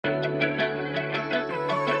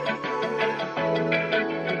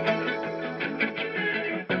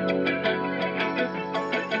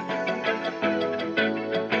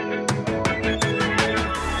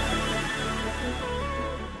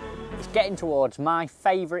getting towards my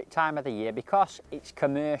favourite time of the year because it's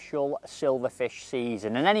commercial silverfish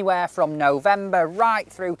season, and anywhere from November right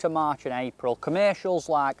through to March and April, commercials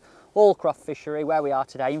like Hallcroft Fishery, where we are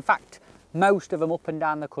today, in fact most of them up and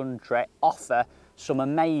down the country, offer some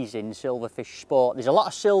amazing silverfish sport. There's a lot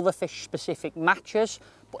of silverfish specific matches,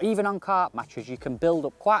 but even on carp matches you can build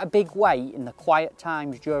up quite a big weight in the quiet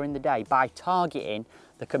times during the day by targeting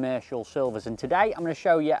the commercial silvers. And today I'm going to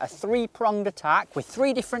show you a three-pronged attack with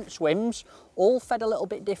 3 different swims, all fed a little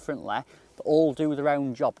bit differently, but all do their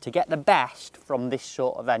own job to get the best from this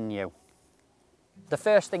sort of venue. The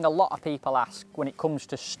first thing a lot of people ask when it comes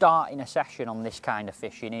to starting a session on this kind of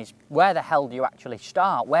fishing is, where the hell do you actually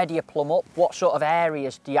start? Where do you plumb up? What sort of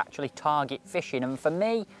areas do you actually target fishing? And for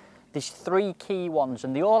me, there's 3 key ones,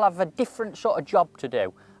 and they all have a different sort of job to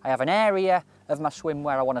do. I have an area of my swim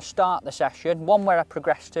where I want to start the session, one where I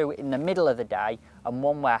progress to in the middle of the day, and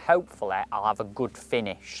one where hopefully I'll have a good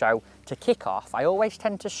finish. So to kick off, I always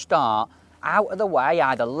tend to start out of the way,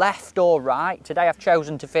 either left or right. Today I've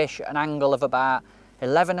chosen to fish at an angle of about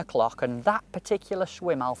 11 o'clock, and that particular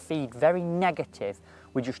swim I'll feed very negative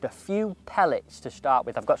with just a few pellets to start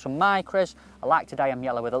with. I've got some micras. I like today I'm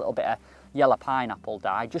yellow with a little bit of yellow pineapple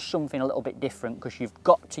dye, just something a little bit different because you've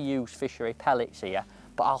got to use fishery pellets here.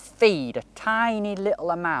 But I'll feed a tiny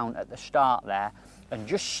little amount at the start there and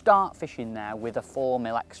just start fishing there with a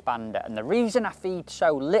 4mm expander. And the reason I feed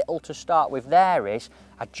so little to start with there is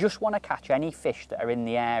I just want to catch any fish that are in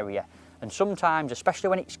the area. And sometimes, especially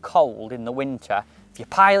when it's cold in the winter, if you're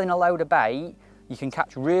piling a load of bait, you can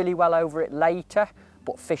catch really well over it later,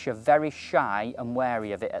 but fish are very shy and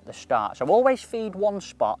wary of it at the start. So always feed one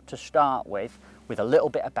spot to start with a little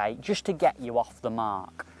bit of bait, just to get you off the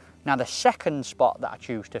mark. Now the second spot that I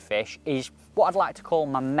choose to fish is what I'd like to call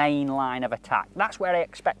my main line of attack. That's where I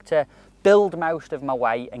expect to build most of my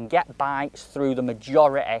weight and get bites through the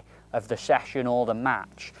majority of the session or the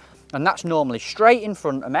match. And that's normally straight in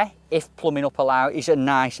front of me, if plumbing up allowed is a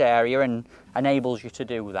nice area and enables you to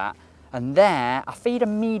do that. And there I feed a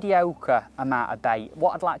mediocre amount of bait,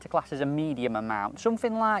 what I'd like to class as a medium amount,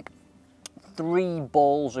 something like 3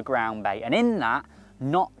 balls of ground bait, and in that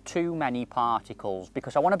not too many particles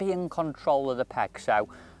because I want to be in control of the peg. So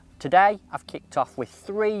today I've kicked off with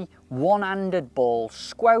 3 one-handed balls,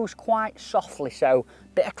 squoze quite softly so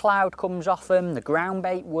a bit of cloud comes off them, the ground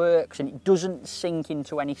bait works and it doesn't sink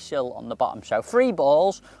into any silt on the bottom. So 3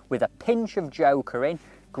 balls with a pinch of joker in,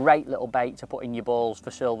 great little bait to put in your balls for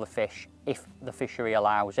silverfish if the fishery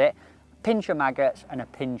allows it. A pinch of maggots and a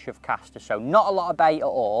pinch of casters, so not a lot of bait at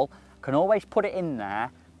all. Can always put it in there,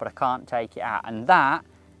 but I can't take it out, and that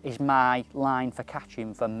is my line for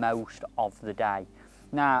catching for most of the day.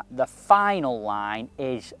 Now the final line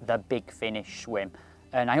is the big finish swim,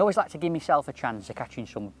 and I always like to give myself a chance of catching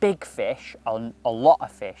some big fish on a lot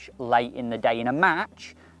of fish late in the day. In a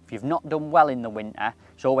match, if you've not done well in the winter,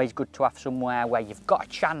 it's always good to have somewhere where you've got a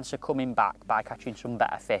chance of coming back by catching some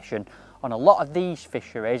better fish. And on a lot of these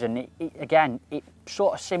fisheries, and again it's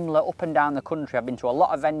sort of similar up and down the country, I've been to a lot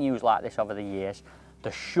of venues like this over the years,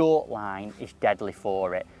 the short line is deadly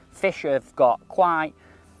for it. Fish have got quite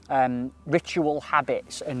ritual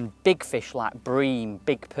habits, and big fish like bream,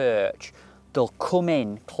 big perch, they'll come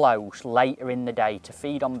in close later in the day to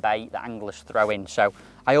feed on bait that anglers throw in. So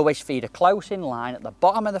I always feed a close in line at the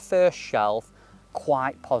bottom of the first shelf,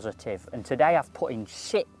 quite positive. And today I've put in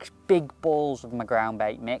 6 big balls of my ground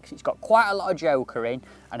bait mix. It's got quite a lot of joker in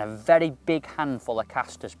and a very big handful of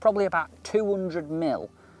casters, probably about 200mm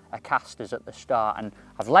of casters at the start. And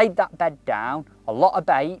I've laid that bed down, a lot of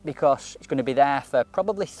bait because it's going to be there for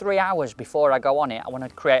probably 3 hours before I go on it. I want to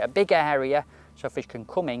create a big area so fish can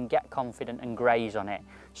come in, get confident and graze on it.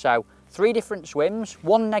 So 3 different swims,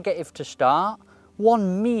 1 negative to start,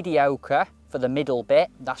 1 mediocre for the middle bit,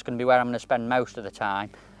 that's going to be where I'm going to spend most of the time,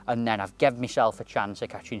 and then I've given myself a chance of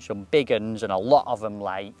catching some big uns and a lot of them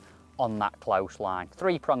late on that close line.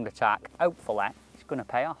 3-pronged attack, hopefully it's going to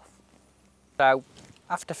pay off. So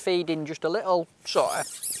after feeding just a little sort of,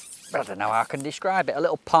 I don't know how I can describe it, a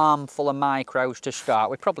little palm full of micros to start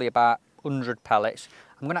with, probably about 100 pellets,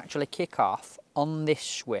 I'm going to actually kick off on this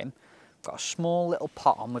swim. I've got a small little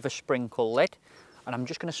pot on with a sprinkle lid, and I'm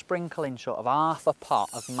just going to sprinkle in sort of half a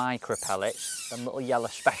pot of micro pellets, them little yellow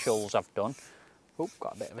specials I've done. Oh,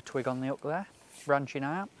 got a bit of a twig on the hook there, branching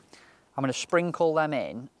out. I'm going to sprinkle them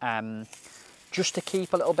in just to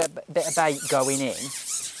keep a little bit of bait going in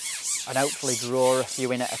and hopefully draw a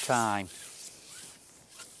few in at a time.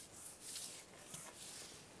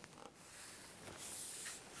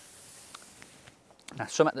 Now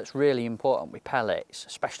something that's really important with pellets,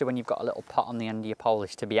 especially when you've got a little pot on the end of your pole,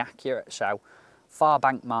 is to be accurate. So far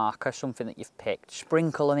bank marker, something that you've picked,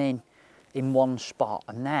 sprinkle them in in one spot,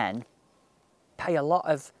 and then pay a lot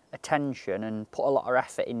of attention and put a lot of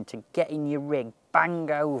effort into getting your rig bang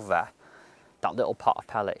over that little pot of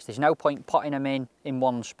pellets. There's no point potting them in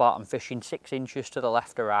one spot and fishing 6 inches to the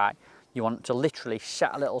left or right. You want to literally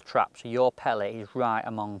set a little trap so your pellet is right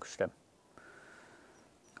amongst them.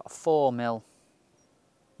 Got a 4mm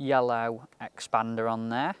yellow expander on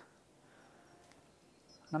there.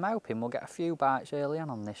 And I'm hoping we'll get a few bites early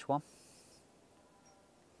on this one.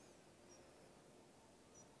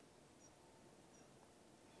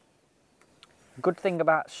 Good thing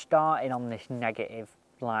about starting on this negative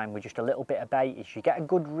line with just a little bit of bait is you get a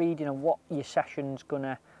good reading of what your session's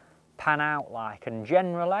gonna pan out like, and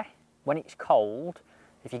generally when it's cold,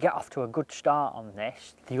 if you get off to a good start on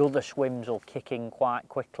this, the other swims will kick in quite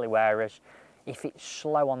quickly, whereas if it's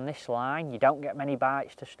slow on this line, you don't get many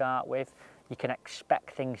bites to start with. You can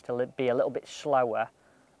expect things to be a little bit slower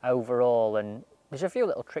overall, and there's a few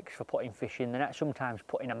little tricks for putting fish in the net. Sometimes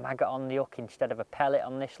putting a maggot on the hook instead of a pellet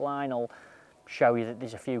on this line will show you that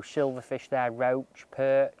there's a few silverfish there, roach,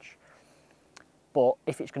 perch. But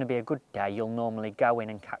if it's going to be a good day, you'll normally go in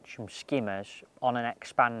and catch some skimmers on an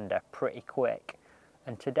expander pretty quick.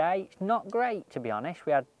 And today, it's not great, to be honest.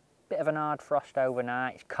 We had a bit of an hard frost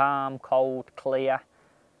overnight. It's calm, cold, clear,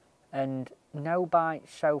 and no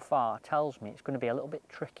bites so far tells me it's going to be a little bit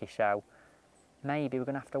tricky. So maybe we're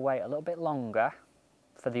going to have to wait a little bit longer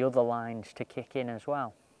for the other lines to kick in as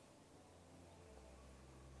well.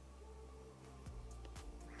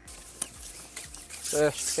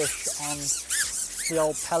 First fish on the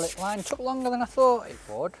old pellet line. Took longer than I thought it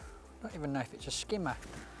would. I don't even know if it's a skimmer.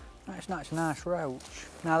 No, it's not, it's a nice roach.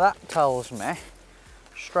 Now that tells me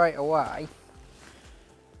straight away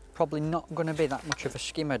probably not going to be that much of a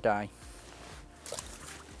skimmer day.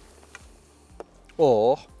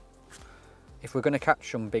 Or if we're going to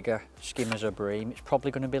catch some bigger skimmers or bream, it's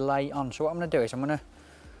probably going to be late on. So what I'm going to do is I'm going to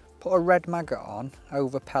put a red maggot on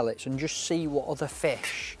over pellets and just see what other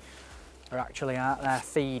fish are actually out there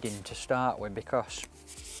feeding to start with, because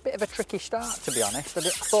it's a bit of a tricky start, to be honest. I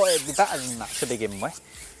thought it'd be better than that to begin with.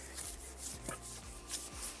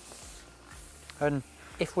 And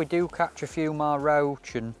if we do catch a few more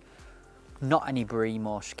roach and not any bream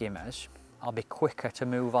or skimmers, I'll be quicker to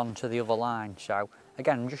move on to the other line. So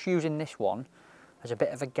again, I'm just using this one as a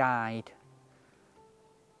bit of a guide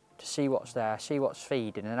to see what's there, see what's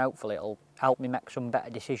feeding, and hopefully it'll help me make some better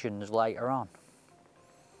decisions later on.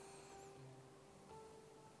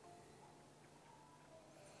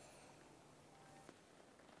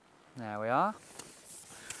 There we are,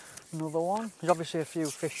 another one. There's obviously a few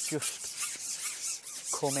fish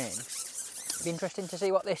just come in. It'd be interesting to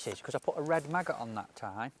see what this is, because I put a red maggot on that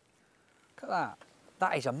time. Look at that.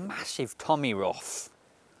 That is a massive Tommy Rough.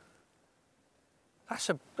 That's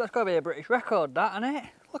got to be a British record, that, isn't it?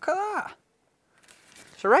 Look at that.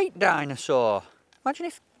 It's a 8 dinosaur. Imagine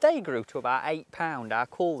if they grew to about £8, how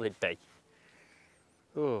cool they'd be.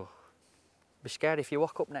 Oh, be scared if you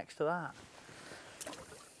walk up next to that.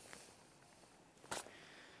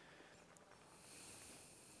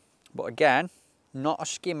 But again, not a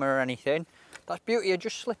skimmer or anything. That's beauty of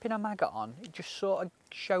just slipping a maggot on. It just sort of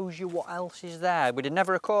shows you what else is there. We'd have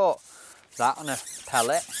never have caught that on a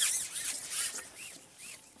pellet.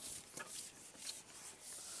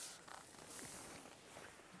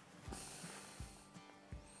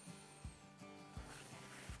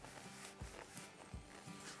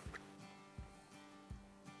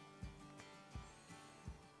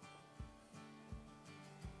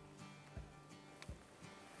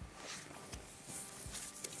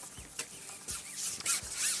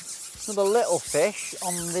 Another little fish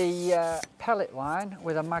on the pellet line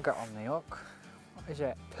with a maggot on the hook. What is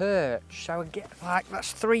it? Perch. So I get like,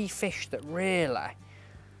 that's 3 fish that really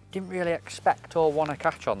didn't really expect or want to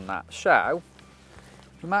catch on that. So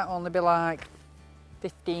we might only be like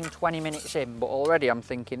 15-20 minutes in, but already I'm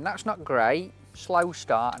thinking that's not great. Slow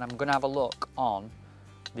start, and I'm going to have a look on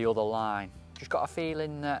the other line. Just got a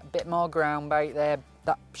feeling that a bit more ground bait there,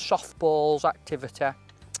 that softballs activity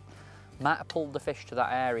might have pulled the fish to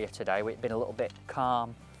that area today with it being a little bit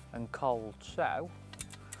calm and cold. So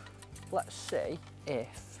let's see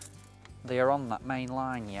if they are on that main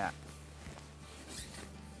line yet.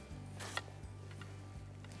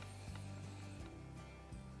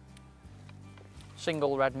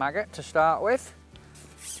 Single red maggot to start with.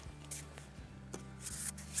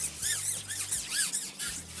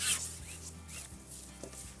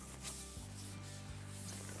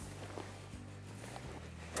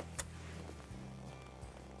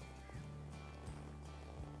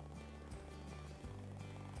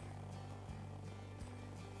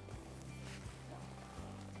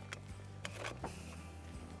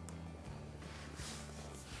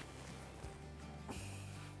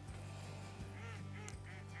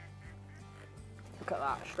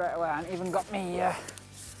 that straight away. I ain't even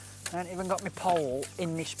got me pole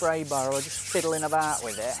in my spray barrel, just fiddling about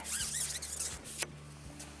with it.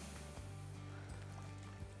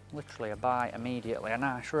 Literally a bite immediately, a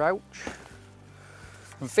nice roach.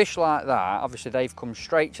 And fish like that, obviously they've come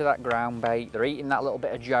straight to that ground bait, they're eating that little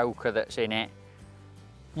bit of joker that's in it.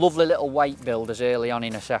 Lovely little weight builders early on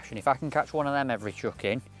in a session. If I can catch one of them every chuck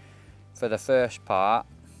in for the first part,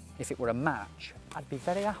 if it were a match, I'd be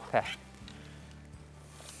very happy.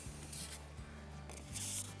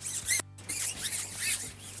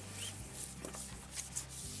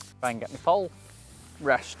 If I can get my pole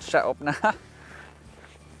rest set up now.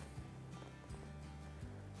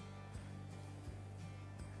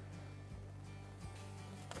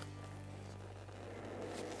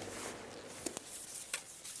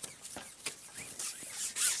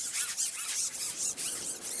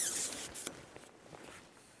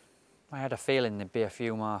 I had a feeling there'd be a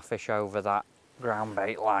few more fish over that ground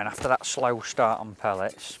bait line after that slow start on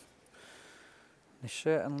pellets. There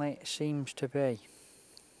certainly seems to be.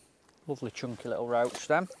 Lovely chunky little roach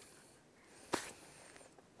then.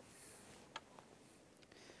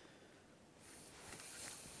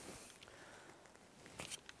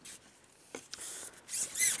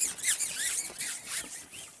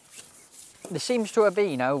 There seems to have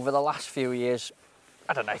been over the last few years,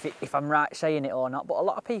 I don't know if I'm right saying it or not, but a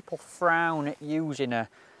lot of people frown at using a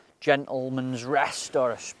gentleman's rest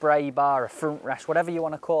or a spray bar, a front rest, whatever you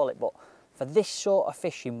want to call it. But for this sort of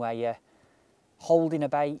fishing where you're holding a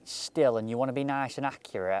bait still and you want to be nice and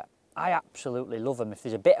accurate, I absolutely love them. If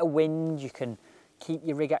there's a bit of wind, you can keep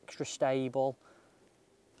your rig extra stable.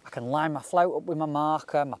 I can line my float up with my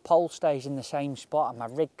marker, my pole stays in the same spot and my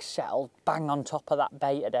rig's settled bang on top of that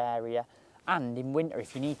baited area. And in winter,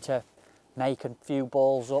 if you need to make a few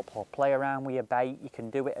balls up or play around with your bait, you can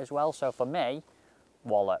do it as well. So for me,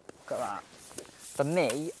 wallop, look at that. For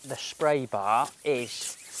me, the spray bar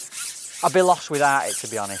is, I'd be lost without it, to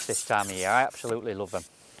be honest, this time of year. I absolutely love them.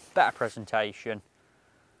 Better presentation,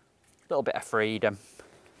 a little bit of freedom,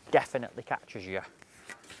 definitely catches you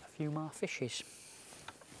a few more fishes.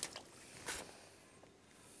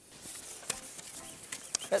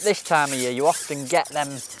 At this time of year, you often get them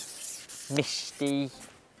misty,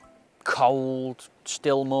 cold,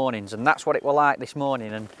 still mornings, and that's what it was like this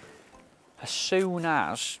morning. And as soon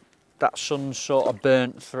as that sun's sort of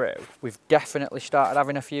burnt through, we've definitely started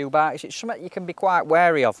having a few bites. It's something you can be quite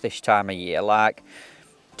wary of this time of year, like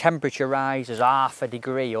temperature rises half a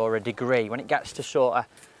degree or a degree. When it gets to sort of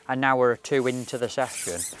an hour or two into the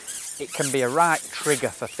session, it can be a right trigger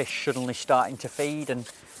for fish suddenly starting to feed. And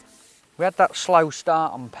we had that slow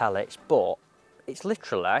start on pellets, but it's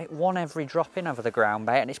literally one every drop in over the ground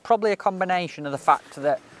bait, and it's probably a combination of the fact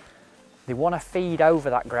that they want to feed over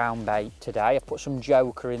that ground bait today. I've put some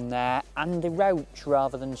joker in there and the roach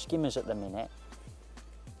rather than skimmers at the minute,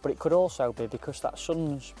 but it could also be because that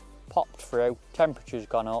sun's popped through, temperature's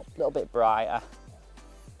gone up, a little bit brighter,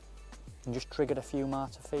 and just triggered a few more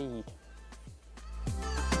to feed.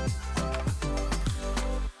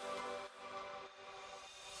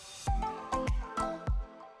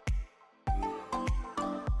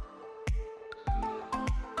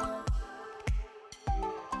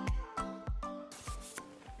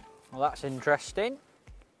 Well, that's interesting.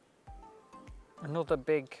 Another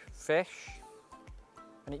big fish.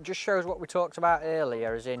 And it just shows what we talked about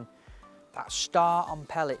earlier, as in that start on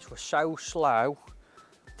pellets was so slow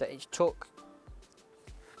that it took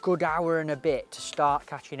a good hour and a bit to start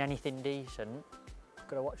catching anything decent.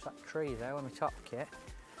 Gotta watch that tree there when we top kit.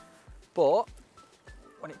 But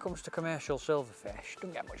when it comes to commercial silverfish,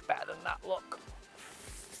 doesn't get much better than that, look.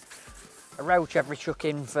 A roach every chuck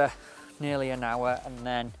in for nearly an hour, and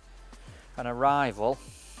then an arrival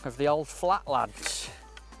of the old flat lads.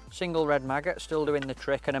 Single red maggot still doing the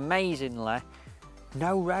trick, and amazingly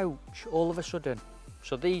no roach all of a sudden.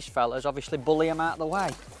 So these fellas obviously bully them out of the way.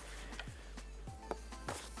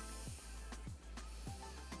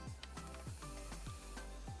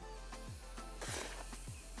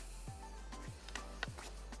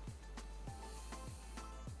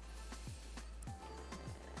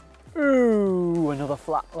 Ooh, another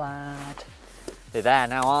flat lad. They're there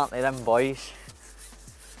now, aren't they, them boys?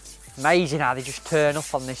 Amazing how they just turn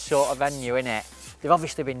up on this sort of venue, innit? They've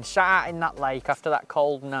obviously been sat in that lake after that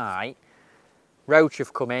cold night. Roach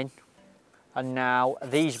have come in, and now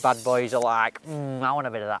these bad boys are like, I want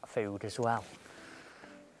a bit of that food as well.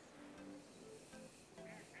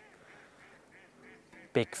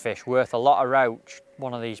 Big fish, worth a lot of roach,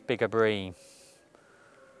 one of these bigger bream.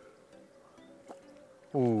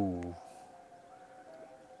 Ooh.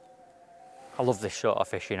 I love this sort of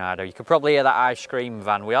fishing, I do. You can probably hear that ice cream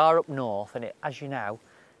van. We are up north and as you know,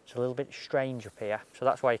 it's a little bit strange up here. So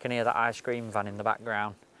that's why you can hear that ice cream van in the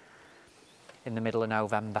background in the middle of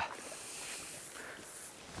November.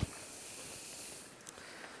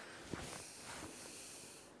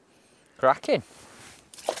 Cracking.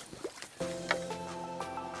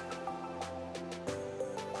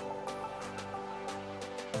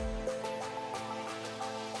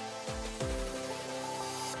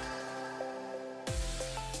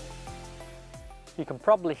 You can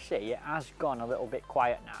probably see it has gone a little bit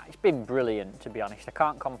quiet now. It's been brilliant, to be honest. I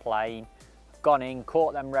can't complain. I've gone in,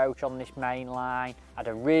 caught them roach on this main line, had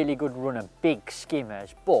a really good run of big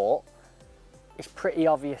skimmers, but it's pretty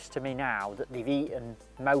obvious to me now that they've eaten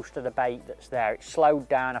most of the bait that's there. It's slowed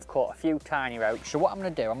down. I've caught a few tiny roach. So what I'm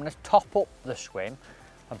going to do, I'm going to top up the swim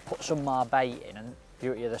and put some more bait in. And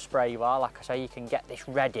beauty of the spray bar, like I say, you can get this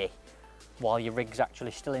ready while your rig's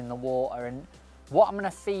actually still in the water. And what I'm going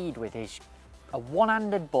to feed with is a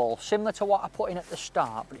one-handed ball, similar to what I put in at the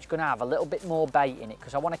start, but it's going to have a little bit more bait in it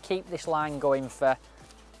because I want to keep this line going for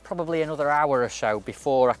probably another hour or so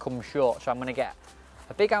before I come short. So I'm going to get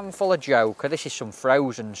a big handful of joker. This is some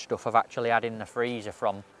frozen stuff I've actually had in the freezer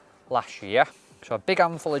from last year. So a big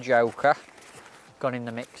handful of joker gone in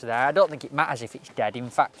the mix there. I don't think it matters if it's dead. In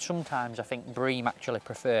fact, sometimes I think bream actually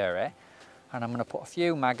prefer it. And I'm going to put a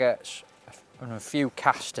few maggots and a few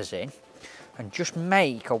casters in and just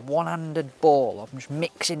make a one-handed ball. I'm just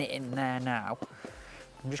mixing it in there now.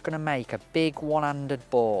 I'm just going to make a big one-handed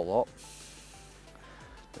ball up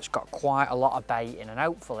that's got quite a lot of bait in, and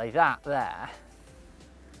hopefully that there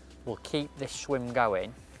will keep this swim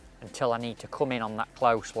going until I need to come in on that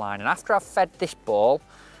close line. And after I've fed this ball,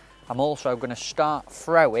 I'm also going to start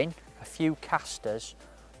throwing a few casters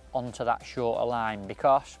onto that shorter line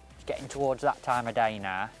because it's getting towards that time of day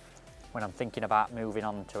now when I'm thinking about moving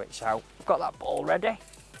on to it. So I've got that ball ready. In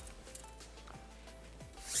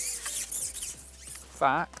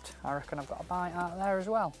fact, I reckon I've got a bite out there as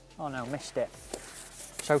well. Oh no, missed it.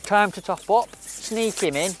 So time to top up, sneak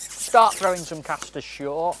him in, start throwing some casters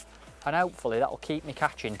short, and hopefully that'll keep me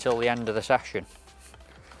catching till the end of the session.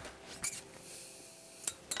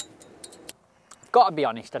 I've got to be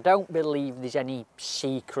honest, I don't believe there's any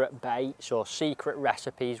secret baits or secret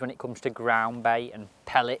recipes when it comes to ground bait and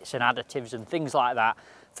pellets and additives and things like that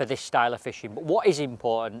for this style of fishing. But what is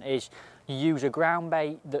important is you use a ground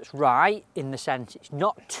bait that's right, in the sense it's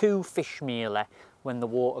not too fish mealy when the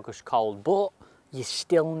water goes cold, but you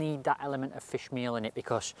still need that element of fish meal in it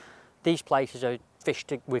because these places are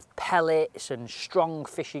fished with pellets and strong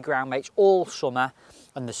fishy ground baits all summer,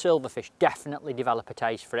 and the silverfish definitely develop a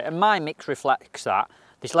taste for it. And my mix reflects that.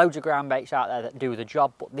 There's loads of ground baits out there that do the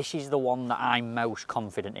job, but this is the one that I'm most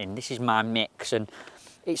confident in. This is my mix, and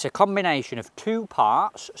it's a combination of 2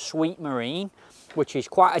 parts sweet marine, which is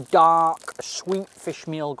quite a dark, sweet fish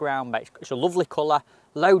meal ground bait. It's a lovely colour,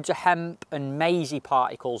 loads of hemp and maize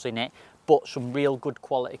particles in it, but some real good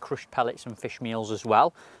quality crushed pellets and fish meals as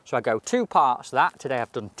well. So I go 2 parts of that. Today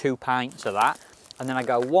I've done 2 pints of that. And then I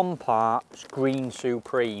go 1 part green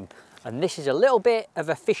supreme. And this is a little bit of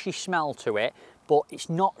a fishy smell to it, but it's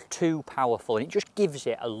not too powerful. And it just gives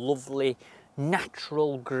it a lovely,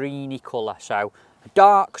 natural greeny colour. So a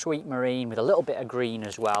dark sweet marine with a little bit of green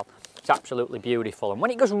as well. It's absolutely beautiful. And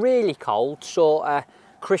when it goes really cold, sort of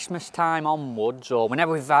Christmas time onwards, or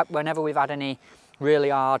whenever we've had any really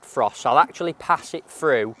hard frost, I'll actually pass it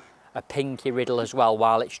through a pinky riddle as well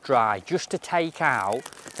while it's dry, just to take out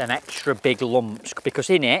them extra big lumps, because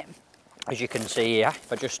in it, as you can see here,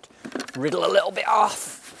 if I just riddle a little bit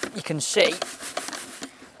off, you can see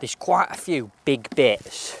there's quite a few big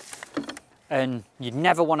bits, and you'd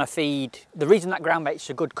never want to feed. The reason that ground bait's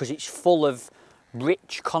so good because it's full of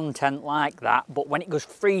rich content like that, but when it goes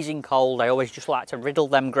freezing cold, I always just like to riddle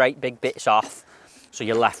them great big bits off, so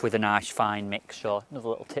you're left with a nice fine mix. So another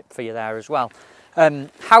little tip for you there as well.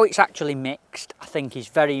 How it's actually mixed, I think, is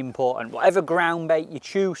very important. Whatever ground bait you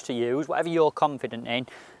choose to use, whatever you're confident in,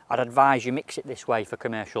 I'd advise you mix it this way for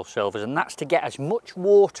commercial silvers, and that's to get as much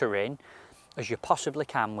water in as you possibly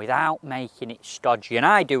can without making it stodgy. And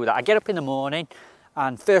I do that. I get up in the morning,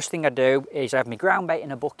 and first thing I do is I have my ground bait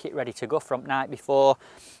in a bucket ready to go from night before,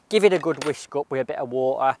 give it a good whisk up with a bit of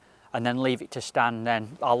water, and then leave it to stand.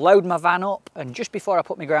 Then I'll load my van up, and just before I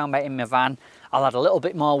put my ground bait in my van, I'll add a little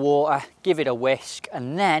bit more water, give it a whisk,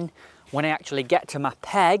 and then when I actually get to my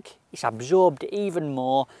peg, it's absorbed even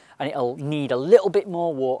more, and it'll need a little bit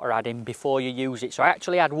more water adding before you use it. So I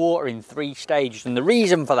actually add water in 3 stages, and the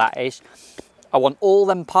reason for that is I want all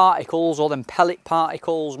them particles, all them pellet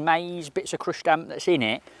particles, maize, bits of crushed hemp that's in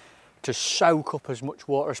it, to soak up as much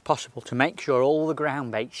water as possible to make sure all the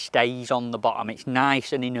ground bait stays on the bottom. It's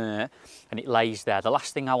nice and inert and it lays there. The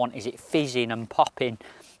last thing I want is it fizzing and popping.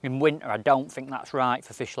 In winter, I don't think that's right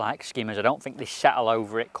for fish like skimmers. I don't think they settle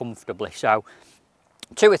over it comfortably. So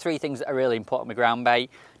 2 or 3 things that are really important with ground bait.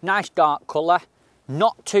 Nice dark colour,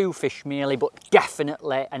 not too fish mealy, but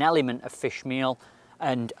definitely an element of fish meal,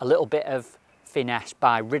 and a little bit of finesse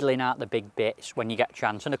by riddling out the big bits when you get a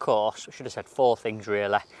chance. And of course, I should have said 4 things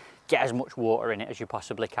really. Get as much water in it as you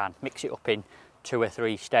possibly can. Mix it up in 2 or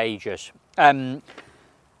 3 stages. The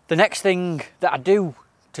next thing that I do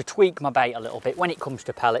to tweak my bait a little bit when it comes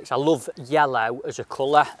to pellets, I love yellow as a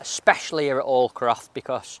colour, especially here at Hallcroft,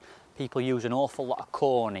 because people use an awful lot of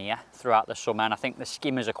corn here throughout the summer, and I think the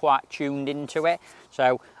skimmers are quite tuned into it.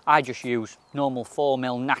 So I just use normal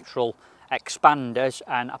 4mm natural expanders,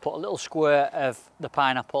 and I put a little squirt of the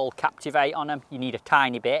pineapple Captivate on them. You need a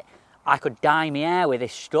tiny bit. I could dye my hair with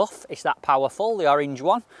this stuff, it's that powerful, the orange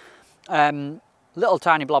one. Little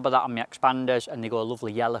tiny blob of that on my expanders, and they go a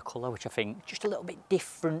lovely yellow colour, which I think just a little bit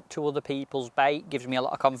different to other people's bait, gives me a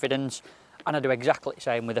lot of confidence. And I do exactly the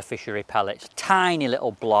same with the fishery pellets. Tiny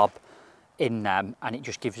little blob in them, and it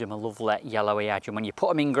just gives them a lovely yellowy edge. And when you put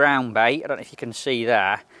them in ground bait, I don't know if you can see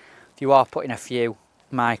there, if you are putting a few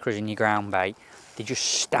micros in your ground bait, they just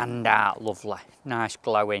stand out lovely, nice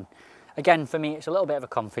glowing. Again, for me, it's a little bit of a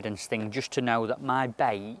confidence thing, just to know that my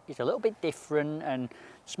bait is a little bit different and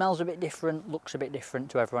smells a bit different, looks a bit different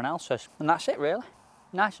to everyone else's. And that's it really.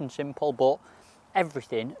 Nice and simple, but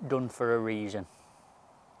everything done for a reason.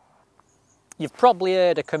 You've probably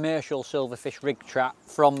heard a commercial silverfish rig trap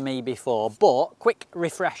from me before, but quick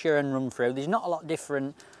refresher and run through. There's not a lot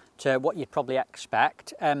different to what you'd probably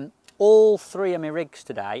expect. All 3 of my rigs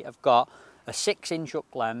today have got a 6-inch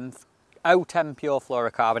hook length, 010 pure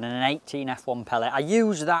fluorocarbon and an 18 F1 pellet. I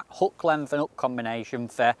use that hook length and hook combination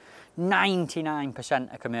for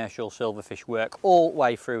 99% of commercial silverfish work all the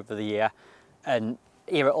way through the year. And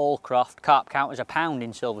here at Hallcroft, carp count as a pound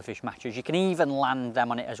in silverfish matches. You can even land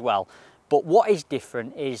them on it as well. But what is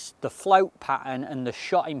different is the float pattern and the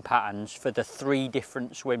shotting patterns for the 3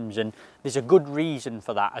 different swims, and there's a good reason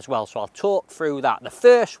for that as well. So I'll talk through that. The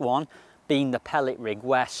first one being the pellet rig,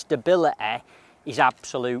 where stability is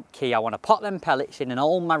absolute key. I want to put them pellets in and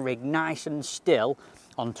hold my rig nice and still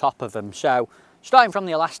on top of them. So starting from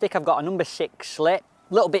the elastic, I've got a number 6 slip,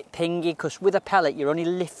 a little bit pingy, because with a pellet you're only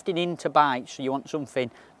lifting into bites, so you want something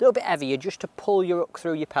a little bit heavier just to pull your hook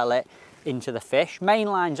through your pellet into the fish.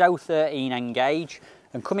 Mainline's 013 engage,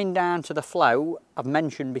 and coming down to the float, I've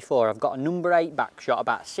mentioned before, I've got a number 8 back shot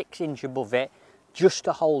about 6 inch above it, just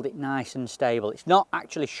to hold it nice and stable. It's not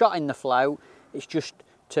actually shot in the float, it's just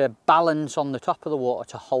to balance on the top of the water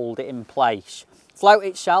to hold it in place. Float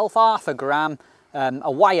itself, 0.5 gram,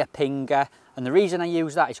 a wire pinger, and the reason I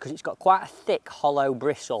use that is because it's got quite a thick hollow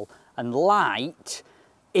bristle, and light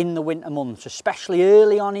in the winter months, especially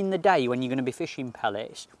early on in the day when you're going to be fishing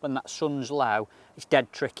pellets, when that sun's low, it's dead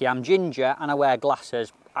tricky. I'm ginger and I wear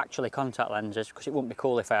glasses, actually contact lenses, because it wouldn't be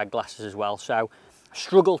cool if I had glasses as well. So I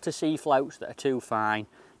struggle to see floats that are too fine.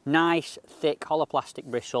 Nice, thick, hollow plastic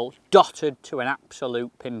bristle, dotted to an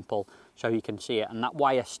absolute pimple, so you can see it. And that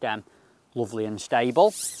wire stem, lovely and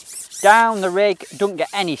stable. Down the rig, don't get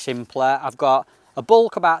any simpler. I've got a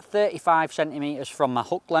bulk about 35 centimetres from my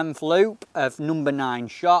hook length loop of number 9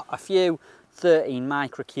 shot, a few 13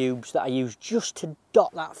 microcubes that I use just to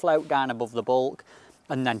dot that float down above the bulk,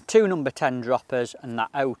 and then 2 number 10 droppers and that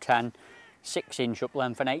 010 6-inch hook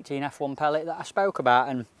length and 18 F1 pellet that I spoke about.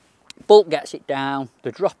 And bulk gets it down,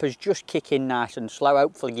 the droppers just kick in nice and slow,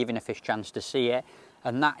 hopefully giving a fish chance to see it,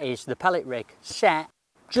 and that is the pellet rig set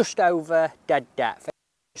just over dead depth,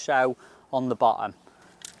 so on the bottom.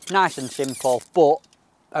 Nice and simple, but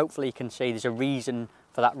hopefully you can see there's a reason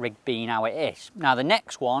for that rig being how it is. Now the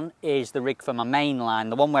next one is the rig for my mainline,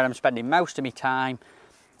 the one where I'm spending most of my time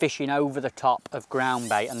fishing over the top of ground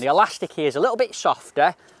bait, and the elastic here is a little bit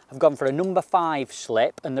softer. I've gone for a number 5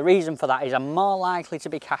 slip, and the reason for that is I'm more likely to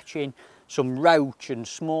be catching some roach and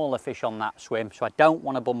smaller fish on that swim, so I don't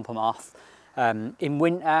want to bump them off. In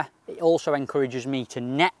winter, it also encourages me to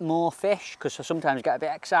net more fish, because I sometimes get a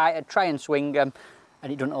bit excited, try and swing them,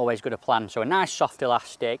 and it doesn't always go to plan. So a nice soft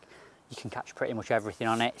elastic, you can catch pretty much everything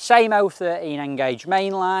on it. Same 013 engage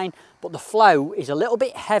mainline, but the float is a little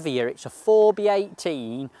bit heavier. It's a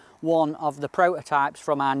 4B18, one of the prototypes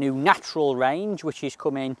from our new natural range, which is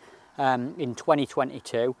coming in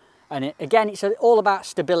 2022. And again, it's all about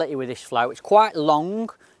stability with this float. It's quite long,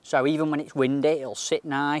 so even when it's windy, it'll sit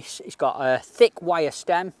nice. It's got a thick wire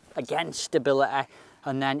stem, again, stability.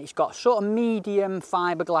 And then it's got sort of medium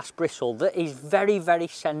fiberglass bristle that is very, very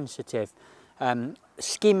sensitive.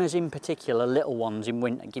 skimmers in particular, little ones in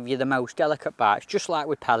winter, give you the most delicate bites, just like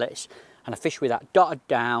with pellets, and I fish with that dotted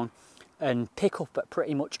down and pick up at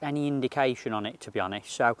pretty much any indication on it, to be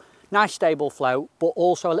honest. So nice stable float, but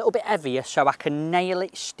also a little bit heavier so I can nail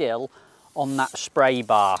it still on that spray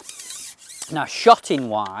bar. Now shotting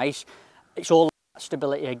wise, it's all about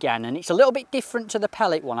stability again, and it's a little bit different to the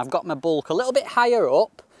pellet one. I've got my bulk a little bit higher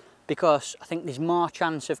up because I think there's more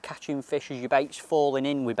chance of catching fish as your bait's falling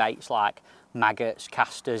in with baits like maggots,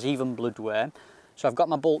 casters, even bloodworm. So I've got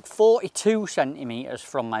my bulk 42 centimetres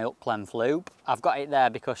from my hook length loop. I've got it there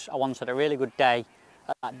because I wanted a really good day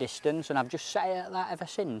at that distance, and I've just set it at that ever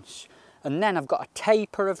since. And then I've got a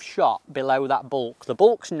taper of shot below that bulk. The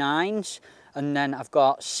bulk's 9s, and then I've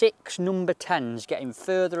got 6 number 10s getting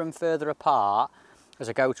further and further apart as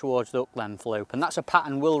I go towards the hook length loop. And that's a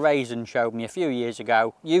pattern Will Raisin showed me a few years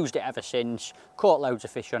ago. Used it ever since, caught loads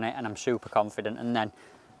of fish on it, and I'm super confident. And then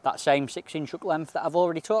that same 6-inch hook length that I've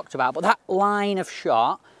already talked about. But that line of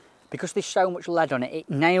shot, because there's so much lead on it, it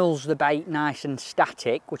nails the bait nice and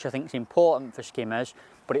static, which I think is important for skimmers,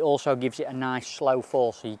 but it also gives it a nice slow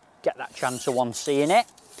fall, so you get that chance of one seeing it.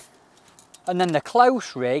 And then the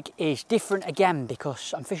close rig is different again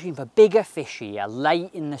because I'm fishing for bigger fish here late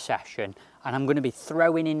in the session, and I'm going to be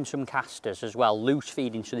throwing in some casters as well, loose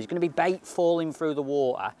feeding, so there's going to be bait falling through the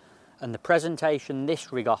water, and the presentation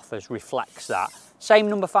this rig offers reflects that. Same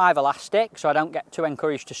number 5 elastic, so I don't get too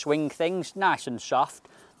encouraged to swing things, nice and soft.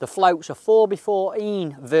 The float's a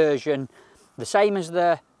 4x14 version, the same as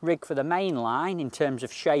the rig for the Mainline in terms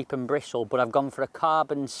of shape and bristle, but I've gone for a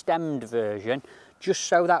carbon stemmed version just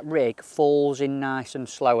so that rig falls in nice and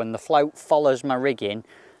slow and the float follows my rigging,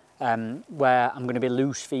 where I'm going to be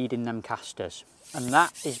loose feeding them casters. And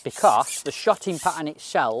that is because the shotting pattern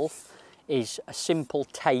itself is a simple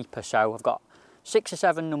taper, so I've got 6 or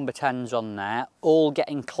 7 number 10s on there, all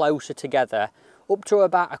getting closer together up to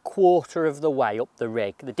about a quarter of the way up the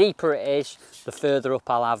rig. The deeper it is, the further up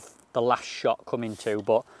I'll have the last shot coming to,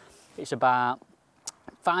 but it's about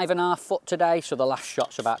 5.5 foot today, so the last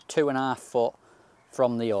shot's about 2.5 foot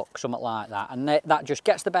from the hook, something like that. And that just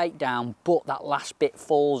gets the bait down, but that last bit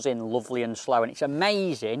falls in lovely and slow. And it's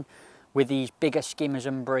amazing with these bigger skimmers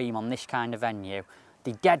and bream on this kind of venue.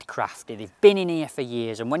 They're dead crafty, they've been in here for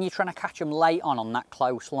years, and when you're trying to catch them late on that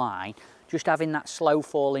close line, just having that slow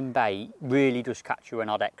falling bait really does catch you an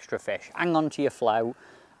odd extra fish. Hang on to your float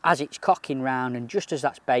as it's cocking round, and just as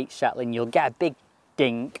that bait's settling, you'll get a big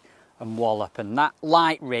dink and wallop. And that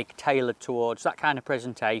light rig tailored towards that kind of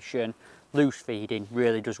presentation, loose feeding,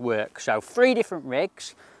 really does work. So 3 different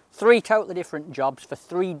rigs, 3 totally different jobs for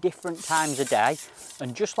 3 different times a day,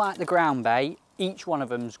 and just like the ground bait, each one of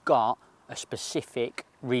them's got a specific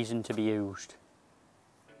reason to be used.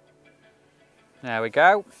 There we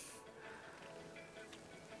go.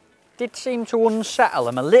 Did seem to unsettle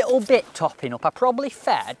them a little bit topping up. I probably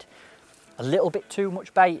fed a little bit too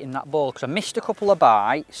much bait in that bowl because I missed a couple of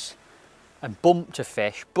bites and bumped a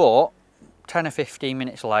fish, but 10 or 15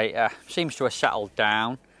 minutes later seems to have settled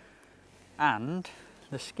down and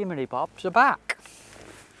the skimmery bobs are back.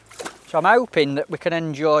 So I'm hoping that we can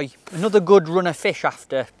enjoy another good run of fish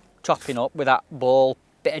after topping up with that ball,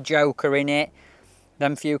 bit of joker in it,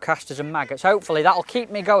 them few casters and maggots. Hopefully that'll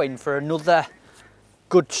keep me going for another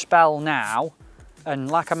good spell now.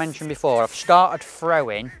 And like I mentioned before, I've started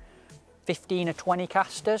throwing 15 or 20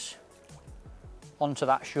 casters onto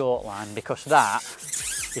that short line because that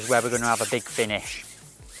is where we're going to have a big finish.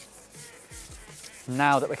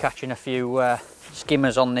 Now that we're catching a few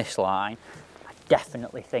skimmers on this line, I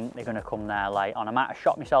definitely think they're going to come there late on. I might have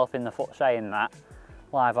shot myself in the foot saying that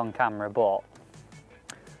live on camera, but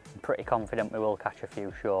I'm pretty confident we will catch a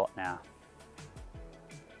few short now.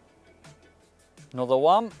 Another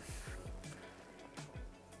one.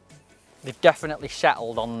 They've definitely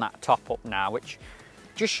settled on that top up now, which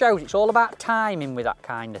just shows it's all about timing with that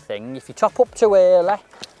kind of thing. If you top up too early,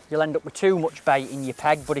 you'll end up with too much bait in your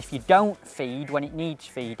peg, but if you don't feed when it needs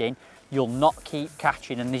feeding, you'll not keep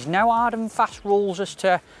catching. And there's no hard and fast rules as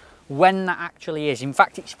to when that actually is. In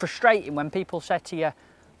fact, it's frustrating when people say to you,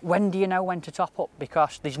 when do you know when to top up?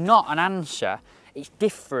 Because there's not an answer. It's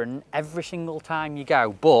different every single time you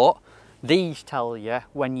go, but these tell you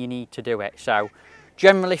when you need to do it. So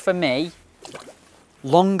generally for me,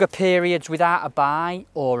 longer periods without a bite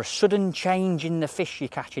or a sudden change in the fish you're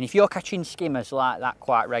catching. If you're catching skimmers like that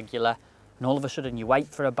quite regular and all of a sudden you wait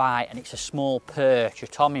for a bite and it's a small perch, a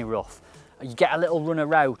tommy rough, you get a little run of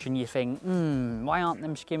roach and you think, why aren't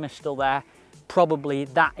them skimmers still there? Probably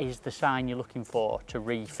that is the sign you're looking for to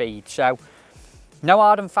refeed. So no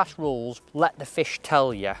hard and fast rules, let the fish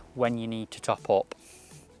tell you when you need to top up.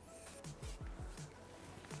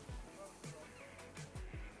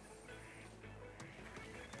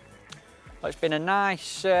 Well, it's been a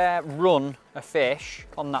nice run of fish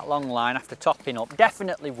on that long line after topping up.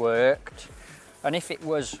 Definitely worked. And if it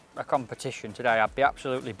was a competition today, I'd be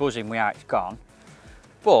absolutely buzzing with how it's gone.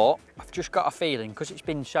 But I've just got a feeling, because it's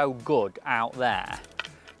been so good out there,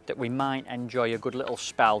 that we might enjoy a good little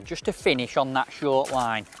spell just to finish on that short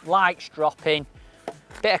line. Lights dropping,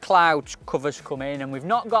 bit of clouds covers come in, and we've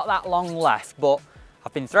not got that long left, but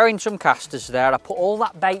I've been throwing some casters there. I put all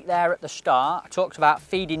that bait there at the start. I talked about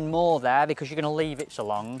feeding more there because you're going to leave it so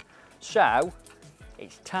long. So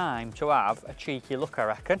it's time to have a cheeky look, I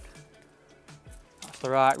reckon. That's the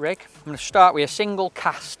right rig. I'm going to start with a single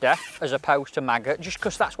caster as opposed to maggot, just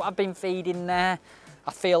because that's what I've been feeding there.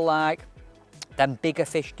 I feel like them bigger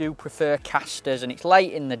fish do prefer casters, and it's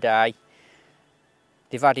late in the day.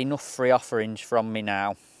 They've had enough free offerings from me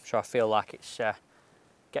now, so I feel like it's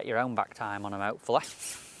get your own back time on them, hopefully.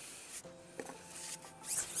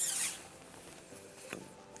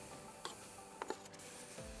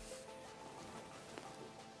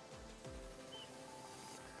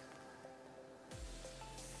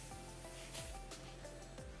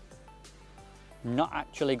 I'm not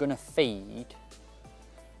actually going to feed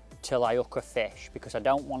till I hook a fish, because I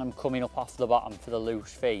don't want them coming up off the bottom for the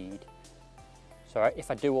loose feed. So if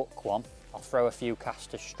I do hook one, I'll throw a few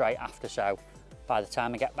casters straight after, so by the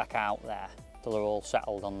time I get back out there, they're all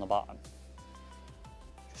settled on the bottom.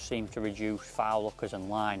 Just seem to reduce foul hookers and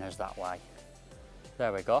liners that way.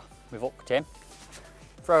 There we go, we've hooked him.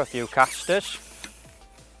 Throw a few casters,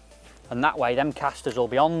 and that way them casters will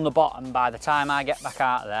be on the bottom by the time I get back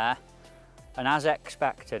out there. And as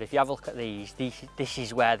expected, if you have a look at these, this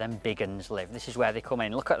is where them big uns live. This is where they come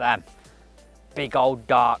in. Look at them. Big old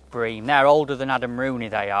dark bream. They're older than Adam Rooney,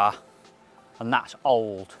 they are. And that's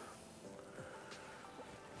old.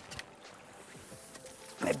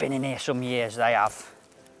 They've been in here some years, they have.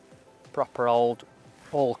 Proper old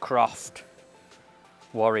Hallcroft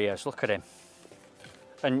warriors. Look at him.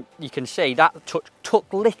 And you can see that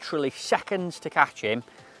took literally seconds to catch him.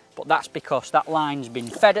 But that's because that line's been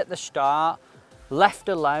fed at the start, left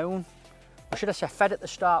alone. Or should I say fed at the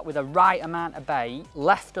start with the right amount of bait,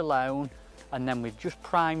 left alone, and then we've just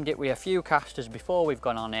primed it with a few casters before we've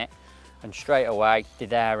gone on it, and straight away they're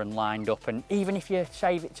there and lined up. And even if you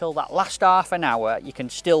save it till that last half an hour, you can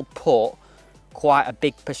still put quite a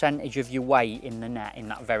big percentage of your weight in the net in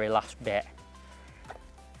that very last bit.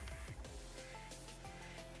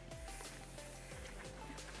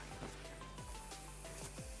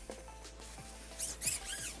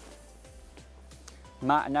 You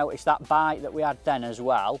might have noticed that bite that we had then as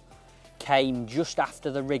well came just after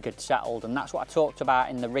the rig had settled, and that's what I talked about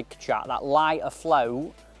in the rig chat. That lighter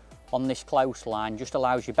float on this close line just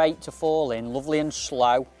allows your bait to fall in lovely and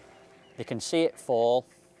slow. You can see it fall,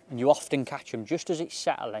 and you often catch them just as it's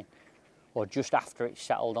settling or just after it's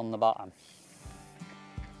settled on the bottom.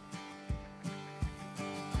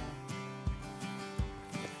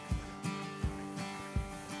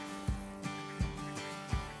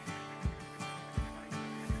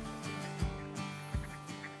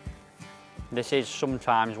 This is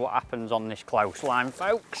sometimes what happens on this close line,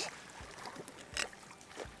 folks.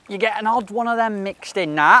 You get an odd one of them mixed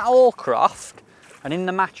in. Now at Hallcroft and in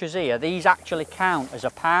the matches here, these actually count as a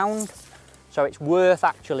pound, so it's worth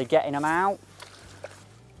actually getting them out.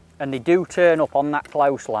 And they do turn up on that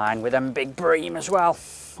close line with them big bream as well.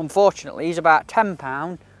 Unfortunately, he's about £10,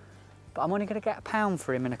 but I'm only going to get £1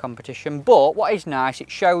 for him in a competition. But what is nice,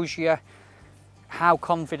 it shows you how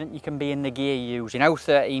confident you can be in the gear you're using.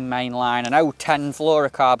 013 mainline and 010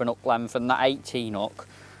 fluorocarbon hook length and that 18 hook.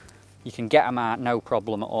 You can get them out no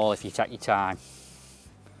problem at all if you take your time.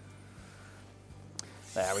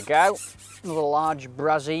 There we go. Another large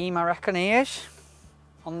brazim, I reckon he is,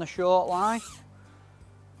 on the short line.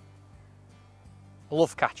 I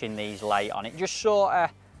love catching these late on. It just sort of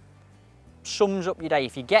sums up your day.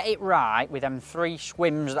 If you get it right with them 3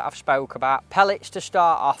 swims that I've spoke about, pellets to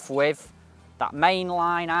start off with, that main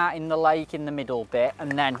line out in the lake in the middle bit,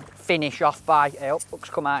 and then finish off by, hooks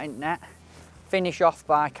come out in net, finish off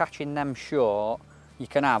by catching them short, you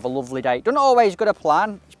can have a lovely day. Don't always go to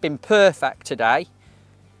plan, it's been perfect today,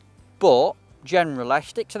 but generally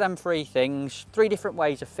stick to them 3 things, 3 different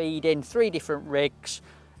ways of feeding, 3 different rigs,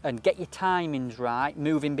 and get your timings right,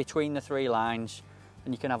 moving between the 3 lines,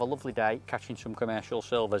 and you can have a lovely day catching some commercial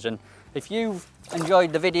silvers. And if you've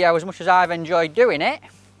enjoyed the video as much as I've enjoyed doing it,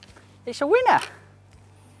 it's a winner.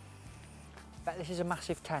 Bet this is a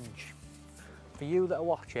massive tench. For you that are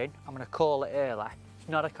watching, I'm going to call it early. It's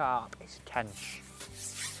not a carp, it's a tench.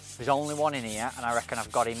 There's only one in here, and I reckon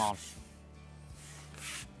I've got him on.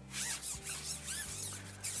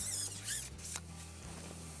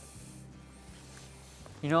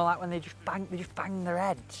 You know, like when they just bang their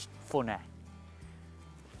heads funny.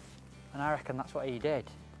 And I reckon that's what he did.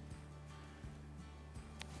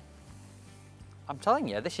 I'm telling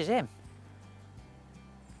you, this is him.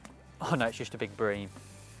 Oh no, it's just a big bream.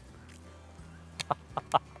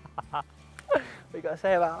 What you got to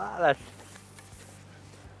say about that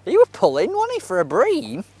then? You were pulling, wasn't he, for a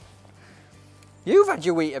bream? You've had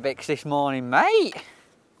your Weetabix this morning, mate.